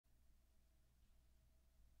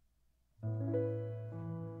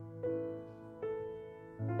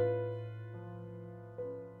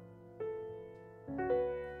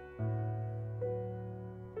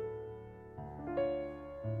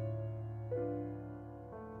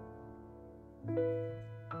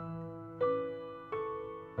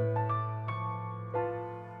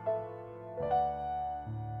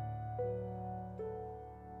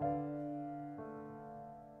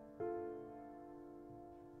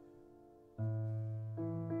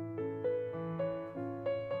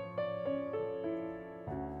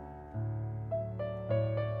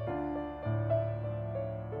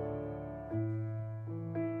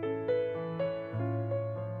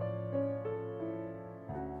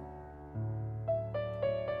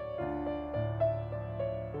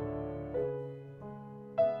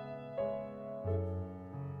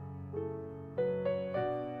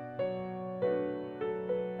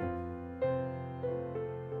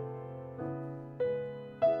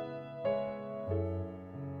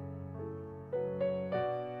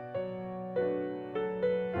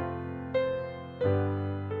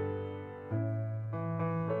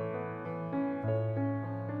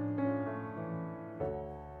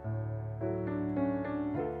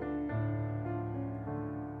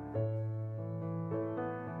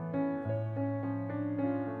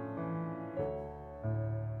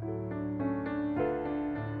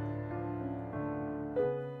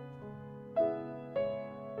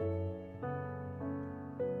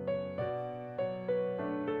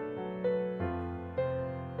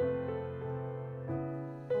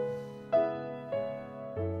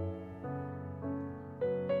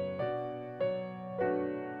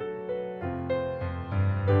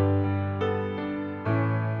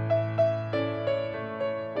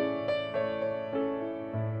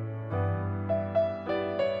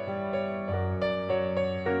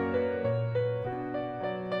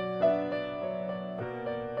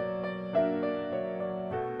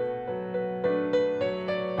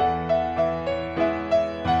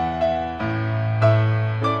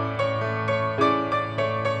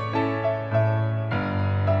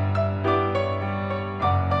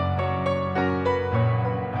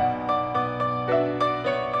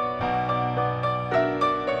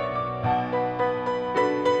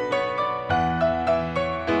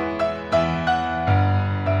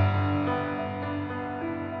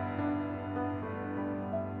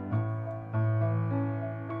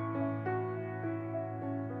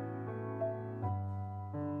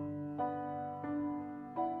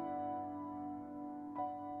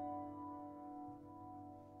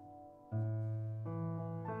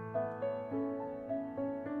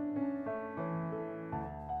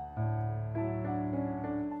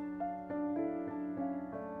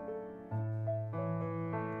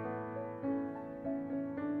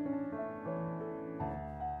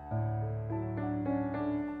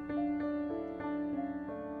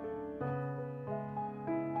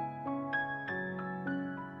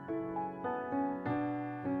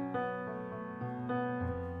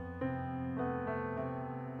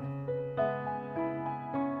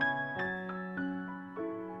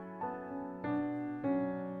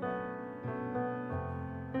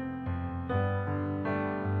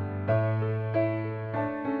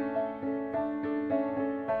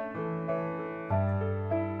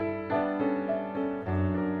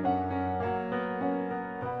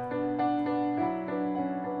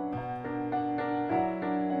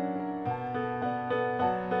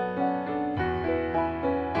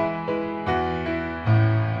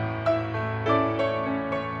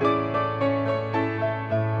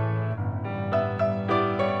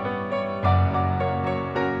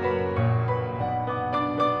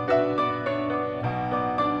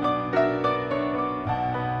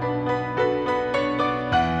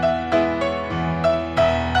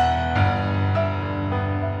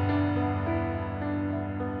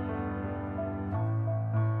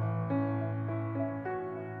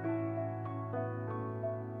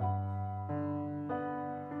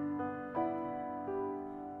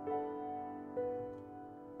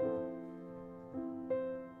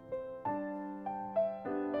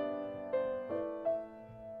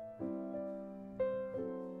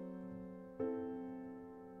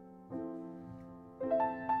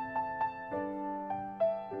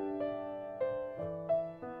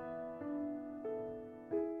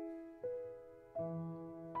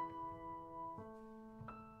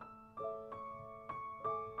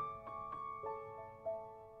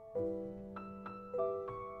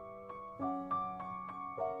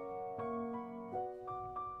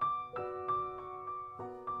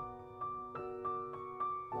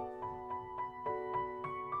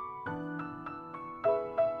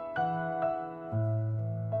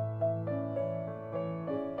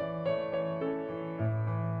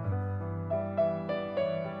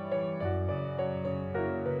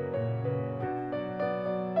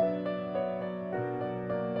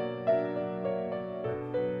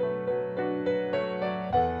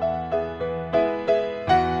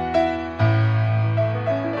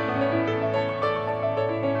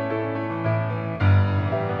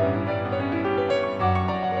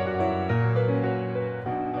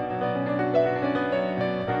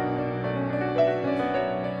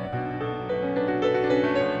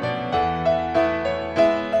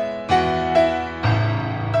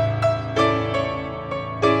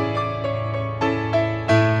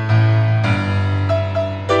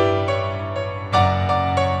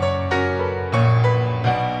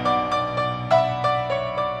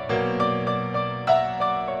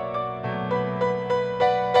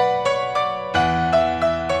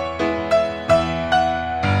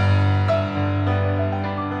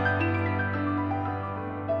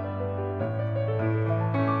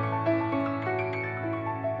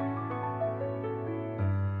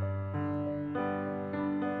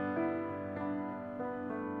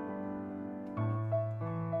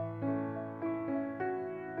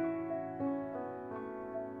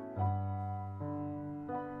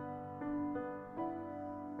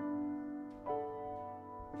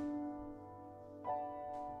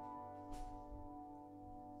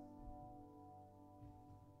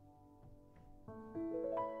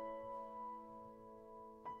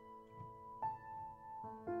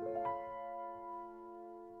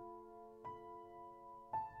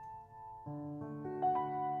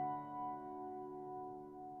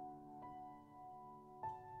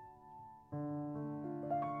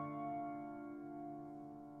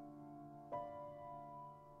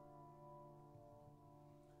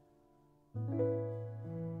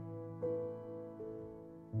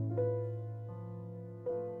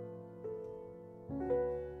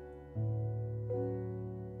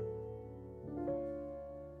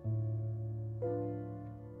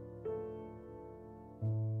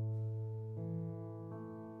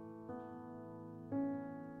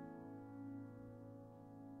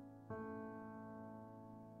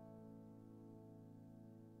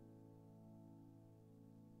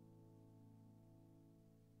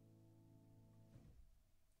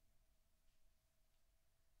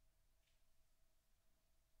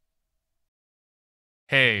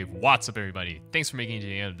Hey, what's up everybody? Thanks for making it to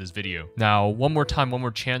the end of this video. Now, One More Time, One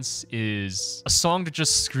More Chance is a song that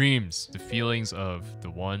just screams the feelings of the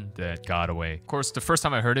one that got away. Of course, the first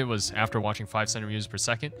time I heard it was after watching 5 centimeters per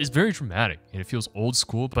second. It's very dramatic and it feels old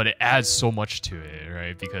school, but it adds so much to it,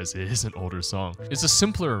 right? Because it is an older song. It's a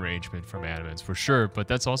simpler arrangement from Amends for sure, but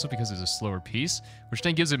that's also because it's a slower piece, which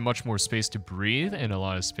then gives it much more space to breathe and a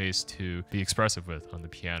lot of space to be expressive with on the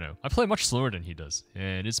piano. I play much slower than he does,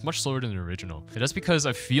 and it's much slower than the original. And that's because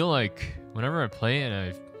I feel like whenever I play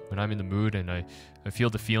and when I'm in the mood and I feel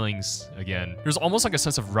the feelings again, there's almost like a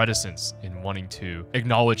sense of reticence in wanting to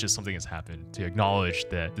acknowledge that something has happened, to acknowledge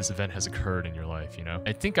that this event has occurred in your life, you know?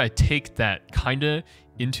 I think I take that kinda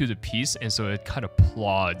into the piece, and so it kind of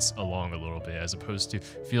plods along a little bit as opposed to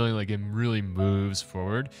feeling like it really moves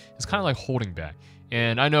forward. It's kind of like holding back.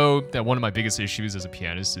 And I know that one of my biggest issues as a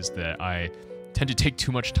pianist is that I tend to take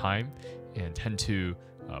too much time and tend to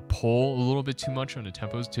pull a little bit too much on the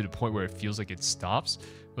tempos to the point where it feels like it stops.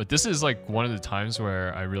 But this is like one of the times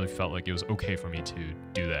where I really felt like it was okay for me to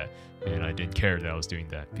do that, and I didn't care that I was doing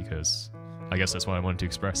that because I guess that's what I wanted to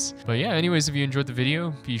express. But yeah, anyways, if you enjoyed the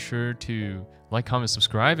video, be sure to like, comment,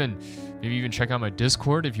 subscribe, and maybe even check out my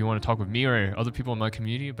Discord if you want to talk with me or other people in my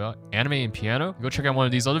community about anime and piano. Go check out one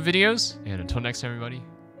of these other videos, and until next time, everybody,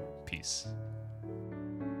 peace.